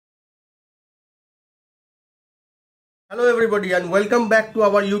Hello everybody and welcome back to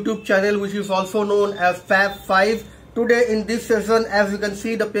our YouTube channel, which is also known as Fab 5. Today in this session, as you can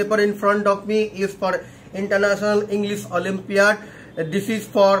see, the paper in front of me is for International English Olympiad. This is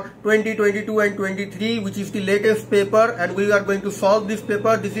for 2022 and 23, which is the latest paper, and we are going to solve this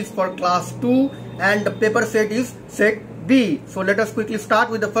paper. This is for class 2 and the paper set is set B. So let us quickly start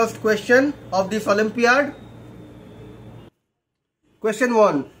with the first question of this Olympiad. Question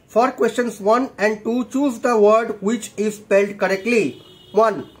 1. For questions 1 and 2, choose the word which is spelled correctly.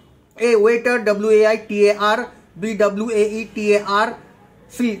 1. A. Waiter, W-A-I-T-A-R. B. W-A-E-T-A-R.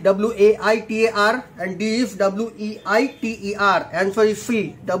 C. W-A-I-T-A-R. And D is W-E-I-T-E-R. Answer is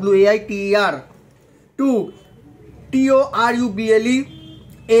C. W-A-I-T-E-R. 2. T-O-R-U-B-L-E.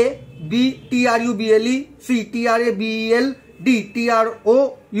 A. B. T-R-U-B-L-E. C. T-R-A-B-E-L. D.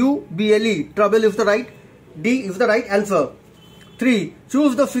 T-R-O-U-B-L-E. Trouble is the right. D is the right answer. 3.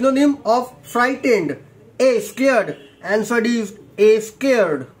 Choose the synonym of frightened. A. Scared. Answer D is A.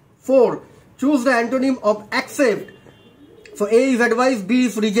 Scared. 4. Choose the antonym of accept. So A is advice, B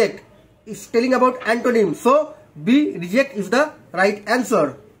is reject. It's telling about antonym. So B, reject, is the right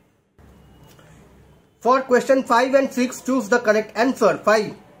answer. For question 5 and 6, choose the correct answer.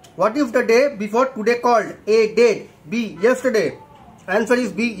 5. What is the day before today called? A. Date. B. Yesterday. Answer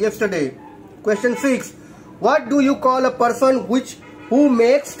is B. Yesterday. Question 6. What do you call a person who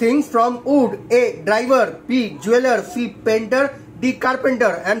makes things from wood? A. Driver. B. Jeweler. C. Painter. D.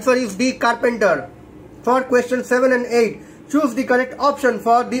 Carpenter. Answer is D. Carpenter. For question 7 and 8, choose the correct option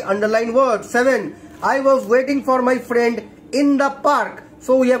for the underlined word. 7. I was waiting for my friend in the park.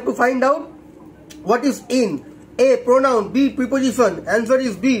 So we have to find out what is in. A. Pronoun. B. Preposition. Answer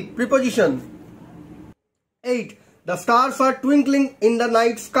is B. Preposition. 8. The stars are twinkling in the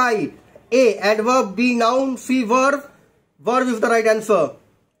night sky. A. Adverb. B. Noun. C. Verb. Verb is the right answer.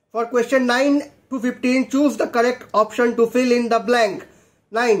 For question 9 to 15, choose the correct option to fill in the blank.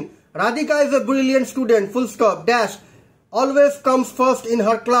 9. Radhika is a brilliant student. Full stop. Dash. Always comes first in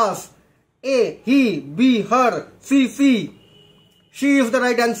her class. A. He. B. Her. C. She is the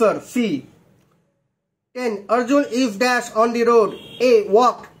right answer. C. 10. Arjun is dash on the road. A.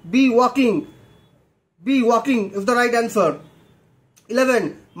 Walked. B. Walking. B. Walking is the right answer.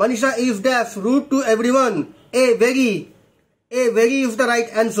 11. Manisha is dash rude to everyone. A. Very. A. Very is the right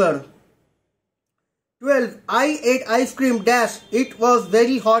answer. 12. I ate ice cream dash. It was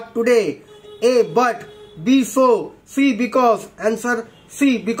very hot today. A. But. B. So. C. Because. Answer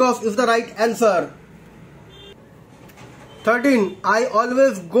C. Because is the right answer. 13. I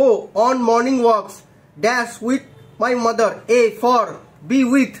always go on morning walks dash with my mother. A. For. B.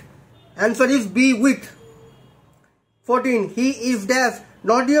 With. Answer is B. With. 14. He is dash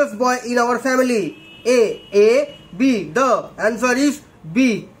naughtiest boy in our family. A. B. The. Answer is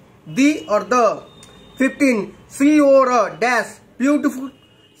B. The or the. 15. She wore a dash beautiful.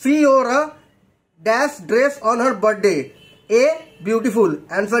 She wore a dash dress on her birthday. A. Beautiful.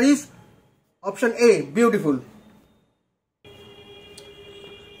 Answer is option A. Beautiful.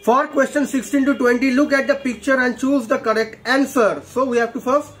 For question 16 to 20, look at the picture and choose the correct answer. So we have to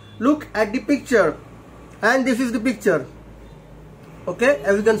first look at the picture. And this is the picture. Okay,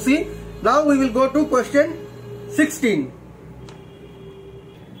 as you can see. Now we will go to question 16.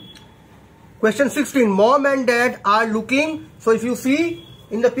 Question 16. Mom and dad are looking. So if you see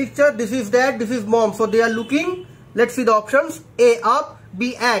in the picture, this is dad, this is mom. So they are looking. Let's see the options. A. Up.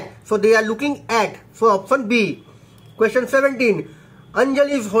 B. At. So they are looking at. So option B. Question 17.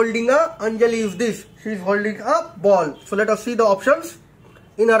 Anjali is holding a. Anjali is this. She is holding a ball. So let us see the options.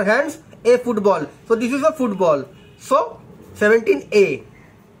 In her hands, a football. So this is a football. So 17A.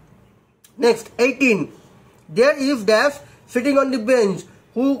 Next, 18. There is dash sitting on the bench.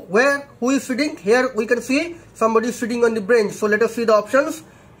 Who is sitting? Here we can see somebody is sitting on the bench. So let us see the options.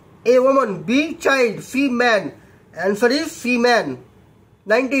 A. Woman. B. Child. C. Man. Answer is C. Man.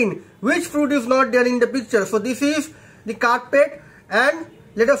 19. Which fruit is not there in the picture? So this is the carpet, and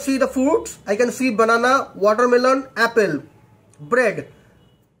let us see the fruits. I can see banana, watermelon, apple, bread,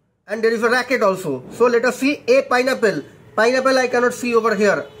 and there is a racket also. So let us see A. Pineapple. Pineapple I cannot see over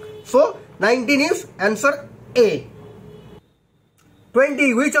here. So 19 is answer A.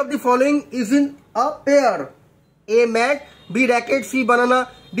 20. Which of the following is in a pair? A. Mat. B. Racket. C. Banana.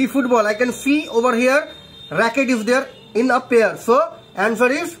 D. Football. I can see over here racket is there in a pair. So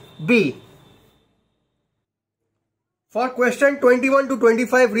answer is B. For question 21 to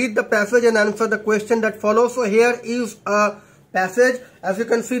 25, read the passage and answer the question that follows. So here is a passage. As you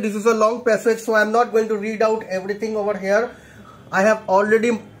can see, this is a long passage, so I am not going to read out everything over here. I have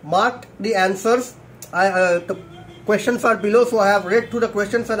already marked the answers. The questions are below. So I have read through the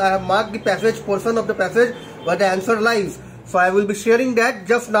questions and I have marked the passage, portion of the passage where the answer lies. So I will be sharing that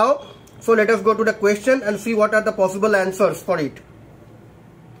just now. So let us go to the question and see what are the possible answers for it.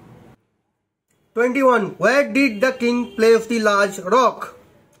 21. Where did the king place the large rock?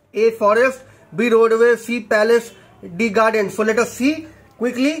 A. Forest, B. Roadway, C. Palace, D. Garden. So let us see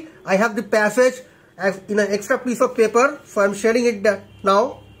quickly. I have the passage as in an extra piece of paper. So I am sharing it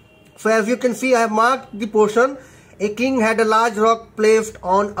now. So as you can see, I have marked the portion. A king had a large rock placed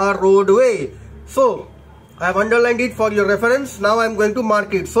on a roadway. So I have underlined it for your reference. Now I am going to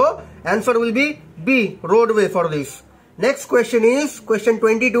mark it. So answer will be B. Roadway for this. Next question is question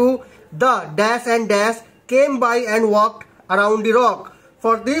 22. The dash and dash came by and walked around the rock.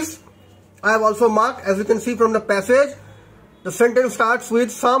 For this, I have also marked, as you can see from the passage, the sentence starts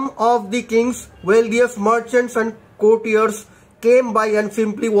with some of the king's wealthiest merchants and courtiers came by and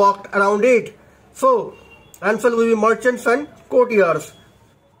simply walked around it. So, answer will be merchants and courtiers,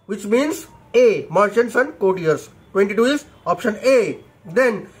 which means A. Merchants and courtiers. 22 is option A.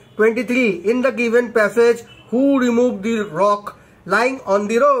 Then 23. In the given passage, who removed the rock lying on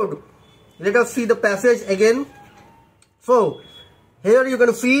the road? Let us see the passage again. So, here you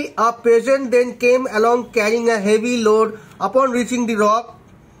can see a peasant then came along carrying a heavy load. Upon reaching the rock,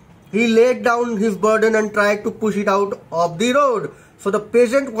 he laid down his burden and tried to push it out of the road. So, the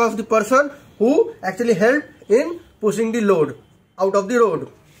peasant was the person who actually helped in pushing the load out of the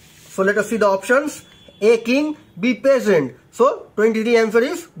road. So, let us see the options. A. King, B. Peasant. So, 23 answer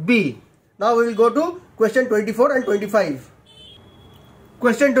is B. Now, we will go to question 24 and 25.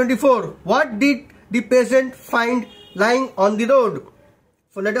 Question 24. What did the peasant find lying on the road?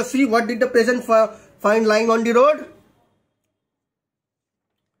 So let us see what did the peasant find lying on the road.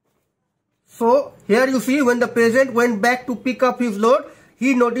 So here you see when the peasant went back to pick up his load,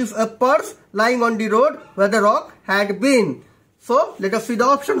 he noticed a purse lying on the road where the rock had been. So let us see the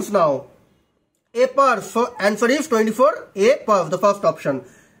options now. A. Purse. So answer is 24. A. Purse, the first option.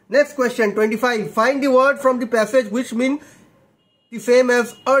 Next question 25. Find the word from the passage which mean the same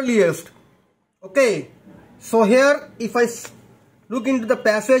as earliest. Okay, so here if I look into the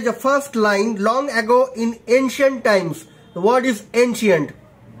passage, the first line, long ago in ancient times, the word is ancient,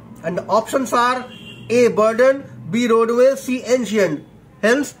 and the options are A. burden, B. roadway, C. ancient.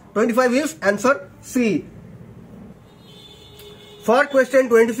 Hence 25 is answer C. For question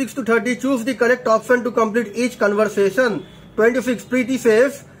 26 to 30, choose the correct option to complete each conversation. 26. Preeti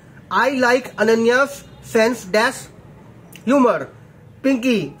says, I like Ananya's sense dash humor.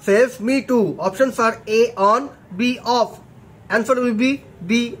 Pinky says, me too. Options are A. on, B. off. Answer will be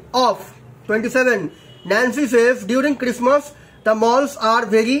B. off. 27. Nancy says, during Christmas, the malls are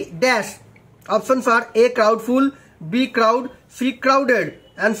very dash. Options are A. crowdful, B. crowd, C. crowded.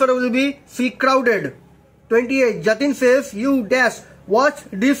 Answer will be C. crowded. 28. Jatin says, you dash. Watch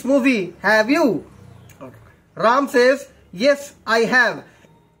this movie. Have you? Ram says, yes, I have.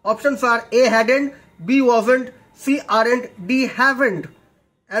 Options are A. hadn't, B. wasn't, C. aren't, D. haven't.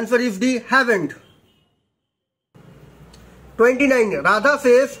 Answer is D. haven't. 29. Radha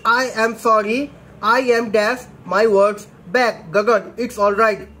says, I am sorry. I am dash my words back. Gagan, it's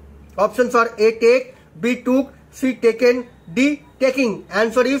alright. Options are A. take, B. took, C. taken, D. taking.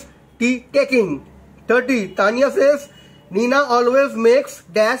 Answer is D. taking. 30. Tanya says, Nina always makes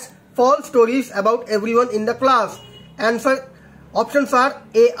dash false stories about everyone in the class. Answer options are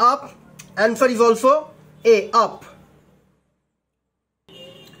A. up. Answer is also A. up.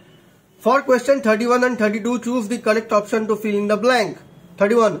 For question 31 and 32, choose the correct option to fill in the blank.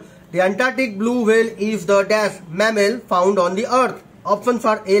 31. The Antarctic blue whale is the dash mammal found on the earth. Options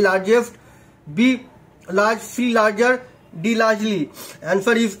are A. largest, B. large, C. larger, D. largely.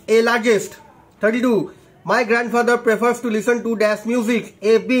 Answer is A. largest. 32. My grandfather prefers to listen to dash music.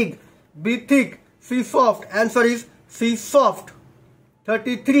 A. big, B. thick, C. soft. Answer is C. soft.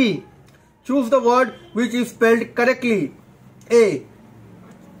 33. Choose the word which is spelled correctly. A.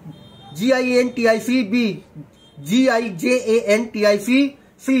 G-I-N-T-I-C, B. G-I-J-A-N-T-I-C,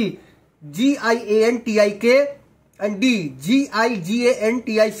 C. G-I-A-N-T-I-K, and D.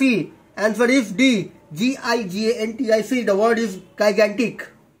 G-I-G-A-N-T-I-C. Answer is D. G-I-G-A-N-T-I-C. The word is gigantic.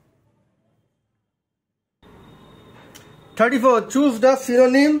 34. Choose the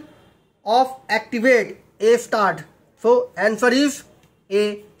synonym of activate. A. start. So answer is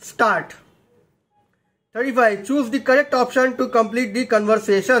A. start. 35. Choose the correct option to complete the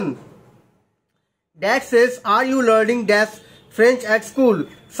conversation. Dad says, are you learning dash French at school?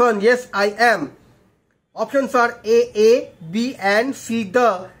 Son, yes, I am. Options are A, B, and C,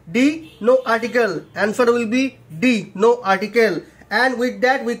 the. D, no article. Answer will be D, no article. And with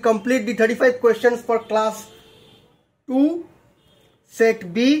that, we complete the 35 questions for class to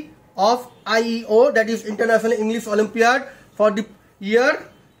set B of IEO, that is International English Olympiad, for the year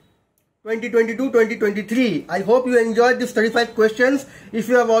 2022-2023. I hope you enjoyed these 35 questions. If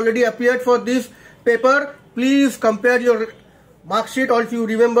you have already appeared for this paper, please compare your mark sheet, or if you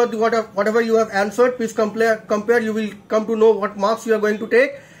remember whatever you have answered, please compare. You will come to know what marks you are going to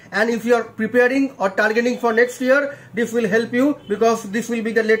take. And if you are preparing or targeting for next year, this will help you, because this will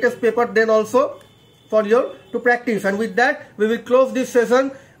be the latest paper then also for you to practice. And with that, we will close this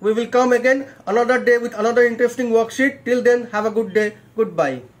session. We will come again another day with another interesting worksheet. Till then, have a good day.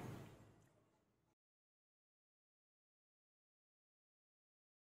 Goodbye.